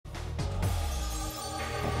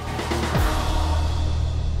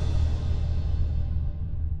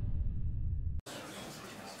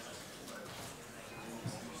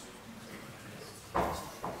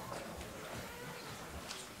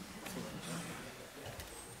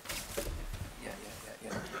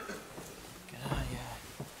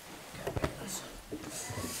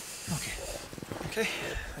Okay,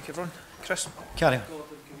 thank you everyone. Chris, carry on.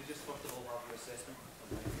 Gordon, can we just first of all have your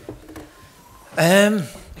assessment?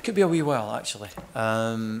 It could be a wee while actually.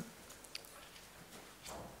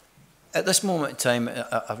 At this moment in time,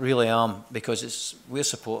 I really am, because we're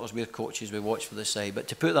supporters, we're coaches, we watch for the side. But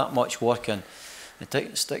to put that much work in,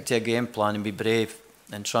 and stick to a game plan and be brave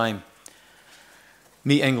and try and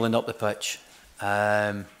meet England up the pitch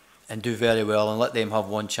and do very well and let them have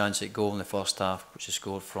one chance at goal in the first half, which is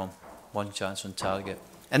scored from one chance on target.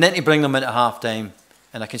 And then to bring them in at half time,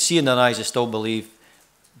 and I can see in their eyes they still believe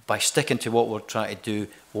by sticking to what we're trying to do,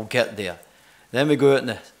 we'll get there. Then we go out in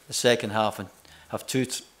the second half and have two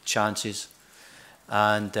chances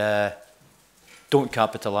and don't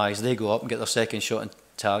capitalise. They go up and get their second shot on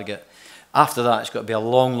target. After that, it's got to be a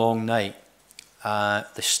long, long night.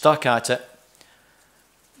 They stuck at it,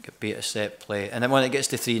 get beat a set play, and then when it gets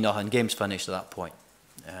to 3-0, game's finished at that point.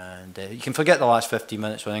 And you can forget the last 15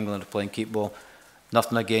 minutes when England are playing keep ball.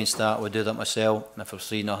 Nothing against that, I would do that myself. And if we're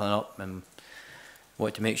 3-0 up and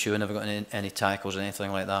wanted to make sure we never got any tackles or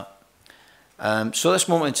anything like that. So at this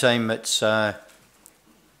moment in time, it's I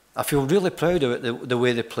feel really proud of it, the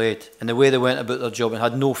way they played and the way they went about their job and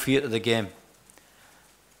had no fear of the game.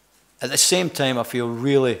 At the same time, I feel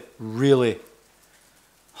really, really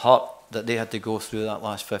hurt that they had to go through that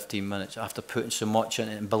last 15 minutes after putting so much in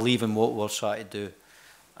it and believing what we're trying to do.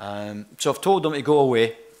 So I've told them to go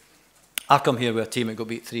away. I come here with a team that got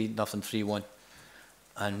beat 3-0, 3-1,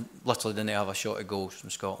 and literally didn't have a shot at goals from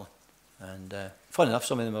Scotland. And fun enough,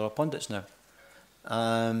 some of them are our pundits now.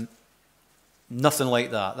 Nothing like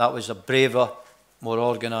that. That was a braver, more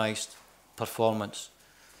organised performance.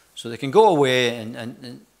 So they can go away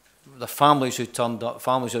and the families who turned up,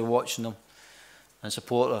 families who are watching them and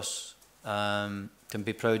supporters can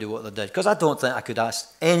be proud of what they did. Because I don't think I could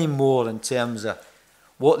ask any more in terms of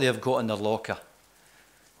what they've got in their locker.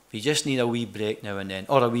 You just need a wee break now and then,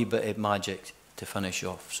 or a wee bit of magic to finish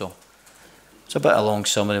off. So it's a bit of a long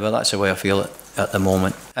summary, but that's the way I feel it at the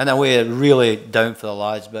moment. In a way, really down for the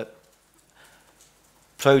lads, but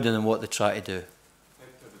proud of them what they try to do. How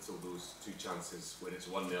pivotal those two chances when it's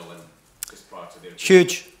 1-0 and just prior to their...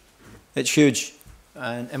 Huge. It's huge.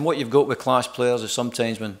 And what you've got with class players is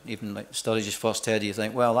sometimes when even like Sturridge's first header, you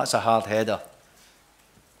think, well, that's a hard header.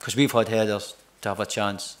 Because we've had headers to have a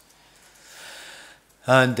chance.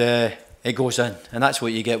 And it goes in. And that's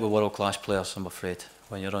what you get with world-class players, I'm afraid,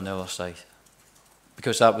 when you're on the other side.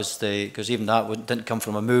 Because that was because even that didn't come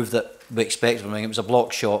from a move that we expected from him. It was a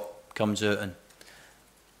block shot, comes out, and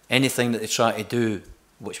anything that they try to do,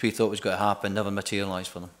 which we thought was going to happen, never materialised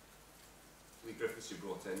for them. Lee Griffiths, you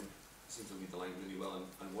brought in, seems to lead the line really well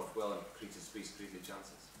and worked well and created space, created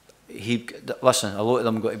chances. Listen, a lot of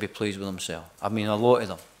them got to be pleased with themselves. I mean, a lot of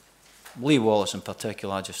them. Lee Wallace in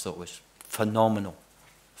particular, I just thought was phenomenal.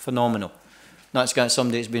 Phenomenal. That's got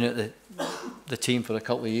somebody that's been at the team for a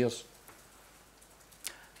couple of years.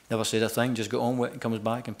 Never said a thing, just got on with it and comes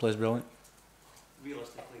back and plays brilliant.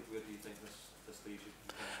 Realistically, where do you think this leaves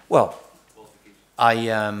you? Well,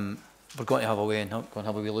 we're going to have a way and go and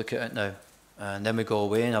have a wee look at it now. And then we go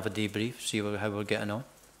away and have a debrief, see how we're getting on.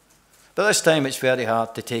 But this time it's very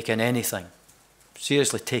hard to take in anything.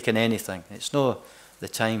 Seriously, take in anything. It's not the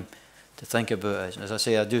time to think about it. As I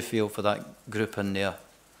say, I do feel for that group in there.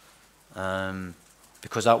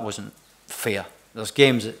 Because that wasn't fair. There's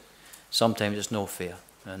games that sometimes it's no fair.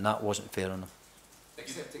 And that wasn't fair on them.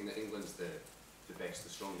 Accepting that England's the best, the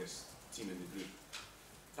strongest team in the group,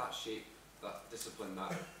 that shape, that discipline, that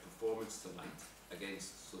performance tonight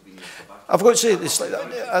against Slovenia, Slovakia. I've got to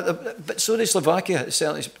say, but so did Slovakia at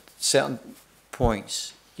certain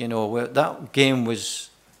points. You know, where that game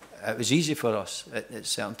was easy for us at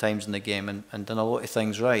certain times in the game and done a lot of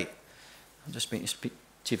things right. I'm just speaking to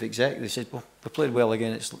Chief Executive. They said, well, we played well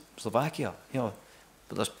against Slovakia, you know,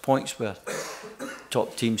 but there's points where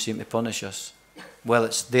top teams seem to punish us. Well,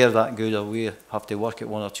 they're that good, or we have to work at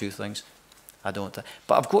one or two things. I don't think.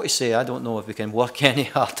 But I've got to say, I don't know if we can work any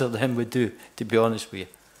harder than we do, to be honest with you.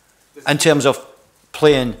 In terms of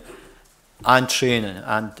playing and training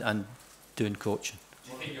and doing coaching.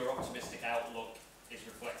 Do you think your optimistic outlook is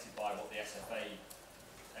reflected by what the SFA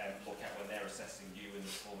look at when they're assessing you and the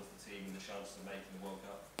form of the team and the chance to make in the World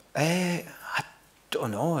Cup? I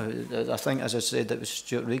don't know. I think, as I said, that was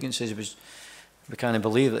Stuart Regan says we can't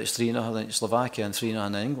believe that it's 3-0 in Slovakia and 3-0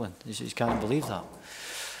 in England. He says, you can't believe that.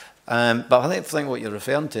 But I think what you're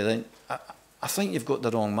referring to, then, I think you've got the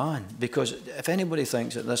wrong man. Because if anybody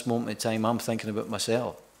thinks at this moment in time I'm thinking about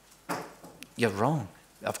myself, you're wrong.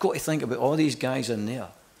 I've got to think about all these guys in there. I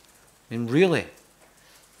mean, really,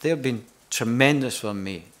 they've been tremendous for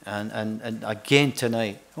me. And again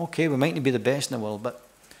tonight, okay, we might not be the best in the world, but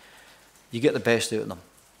you get the best out of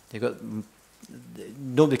them.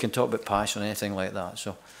 Nobody can talk about passion or anything like that.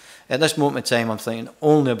 So at this moment in time, I'm thinking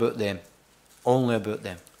only about them. Only about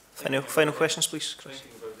them. Final questions, please, Chris.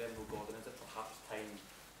 Thinking about them, Gordon, is it perhaps time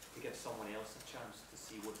to give someone else a chance to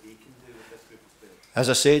see what they can do with this group of players? As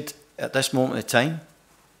I said, at this moment in time,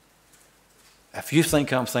 if you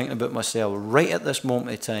think I'm thinking about myself right at this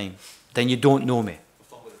moment in time, then you don't know me. We're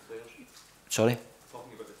talking about the players. Sorry? We're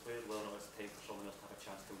talking about the players, whether or not it's time for someone else to have a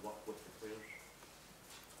chance to work with the players.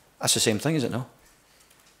 That's the same thing, is it no?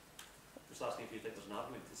 Just asking if you think there's an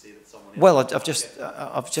argument to say that someone else... Well,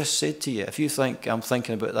 I've just said to you, if you think I'm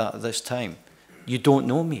thinking about that at this time, you don't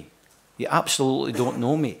know me. You absolutely don't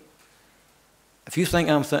know me. If you think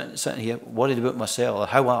I'm sitting here worried about myself or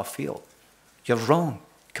how I feel, you're wrong.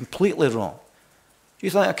 Completely wrong. Do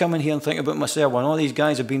you think I come in here and think about myself when all these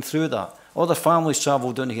guys have been through that? All their families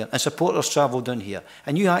travelled down here and supporters travelled down here.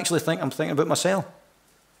 And you actually think I'm thinking about myself?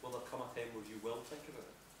 Will there come a time where you will think about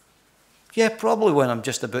it? Yeah, probably when I'm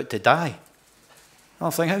just about to die. I'll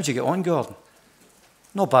think, how'd you get on, Gordon?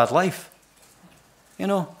 No bad life. You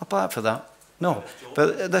know, apart from that. No.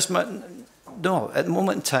 But at this no, at the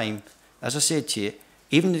moment in time, as I said to you,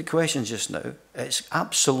 even the questions just now, it's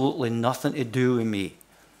absolutely nothing to do with me.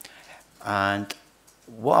 And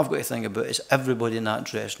what I've got to think about is everybody in that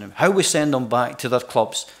dressing room. How we send them back to their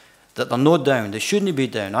clubs, that they're not down, they shouldn't be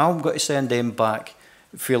down. I've got to send them back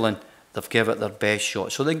feeling they've given it their best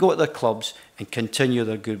shot. So they go to their clubs and continue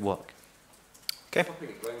their good work. Okay.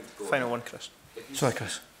 Final one, Chris. Sorry,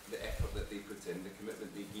 Chris. The effort that they put in, the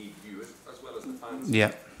commitment they gave you, as well as the fans.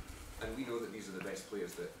 Yeah. And we know that these are the best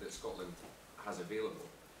players that Scotland has available.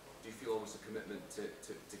 Do you feel almost a commitment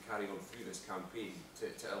to carry on through this campaign,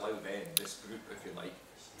 to allow them, this group, if you like,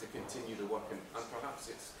 to continue the work, and perhaps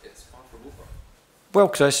it's far from over? Well,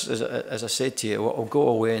 Chris, as I said to you, I'll go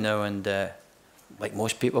away now and, like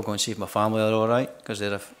most people, go and see if my family are all right, because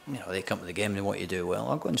they come to the game and they want you to do well.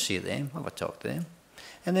 I'll go and see them, have a talk to them,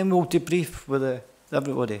 and then we'll debrief with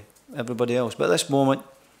everybody else. But at this moment,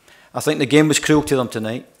 I think the game was cruel to them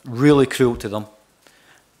tonight, really cruel to them.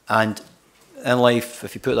 And in life,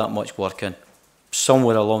 if you put that much work in,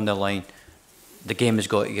 somewhere along the line, the game has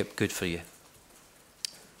got to get good for you.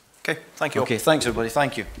 Okay, thank you. Okay, thanks everybody,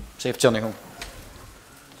 thank you. Safe journey home.